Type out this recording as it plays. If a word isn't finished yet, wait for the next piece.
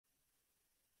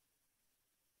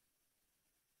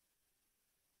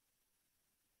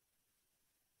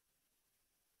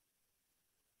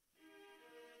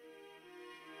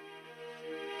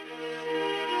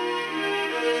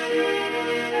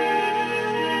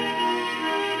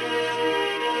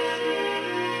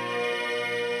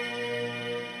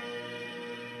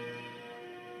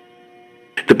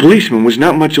The policeman was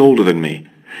not much older than me.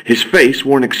 His face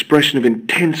wore an expression of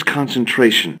intense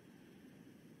concentration.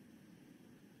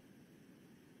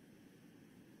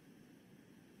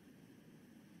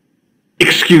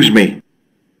 Excuse me.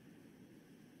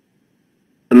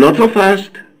 Not so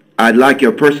fast. I'd like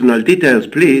your personal details,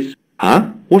 please.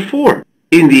 Huh? What for?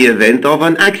 In the event of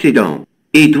an accident,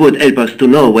 it would help us to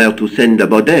know where to send the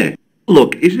body.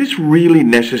 Look, is this really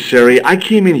necessary? I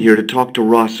came in here to talk to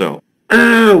Rosso.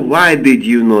 Why did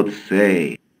you not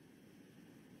say?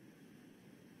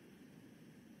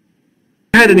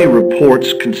 Had any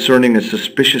reports concerning a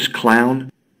suspicious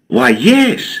clown? Why,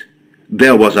 yes.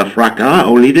 There was a fracas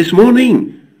only this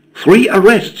morning. 3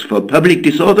 arrests for public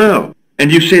disorder.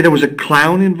 And you say there was a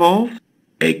clown involved?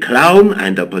 A clown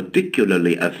and a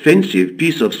particularly offensive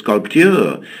piece of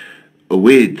sculpture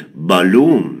with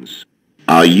balloons.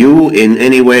 Are you in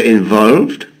any way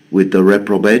involved with the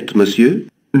reprobate, monsieur?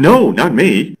 No, not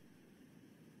me.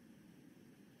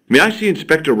 May I see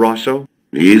Inspector Rosso?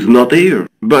 He's not here.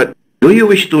 But do you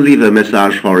wish to leave a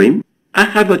message for him? I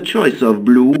have a choice of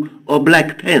blue or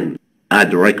black pen.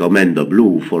 I'd recommend the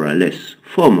blue for a less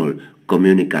formal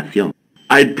communication.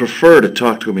 I'd prefer to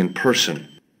talk to him in person.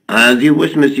 As you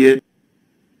wish, monsieur.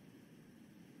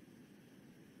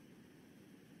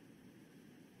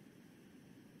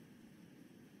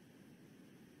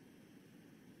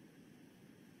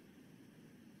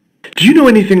 Do you know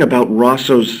anything about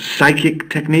Rosso's psychic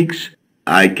techniques?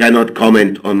 I cannot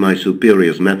comment on my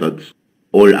superior's methods.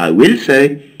 All I will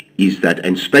say is that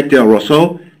Inspector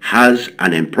Rosso has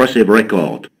an impressive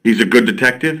record. He's a good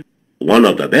detective? One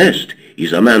of the best.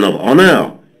 He's a man of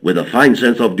honor, with a fine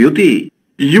sense of duty.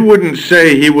 You wouldn't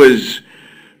say he was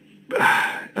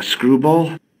a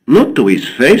screwball? Not to his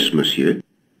face, monsieur.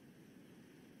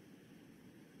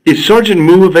 Is Sergeant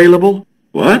Moue available?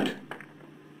 What?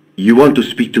 You want to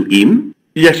speak to him?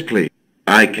 Yes, please.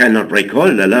 I cannot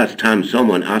recall the last time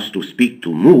someone asked to speak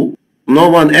to Moue. No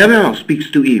one ever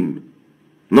speaks to him.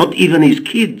 Not even his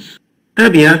kids. Eh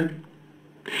bien.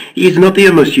 He is not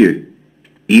here, monsieur.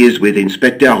 He is with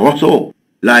Inspector Rosso,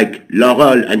 like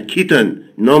Laurel and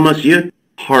Kitten. No, monsieur?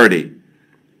 Hardy.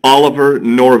 Oliver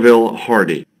Norville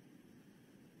Hardy.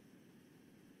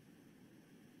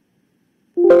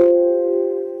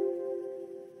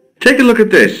 Take a look at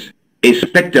this.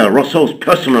 Inspector Rosso's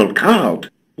personal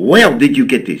card. Where did you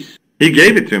get this? He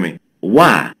gave it to me.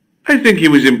 Why? I think he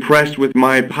was impressed with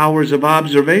my powers of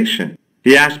observation.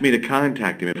 He asked me to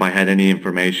contact him if I had any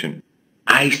information.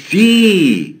 I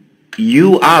see.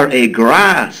 You are a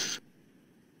grass.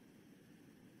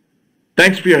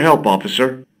 Thanks for your help,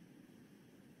 officer.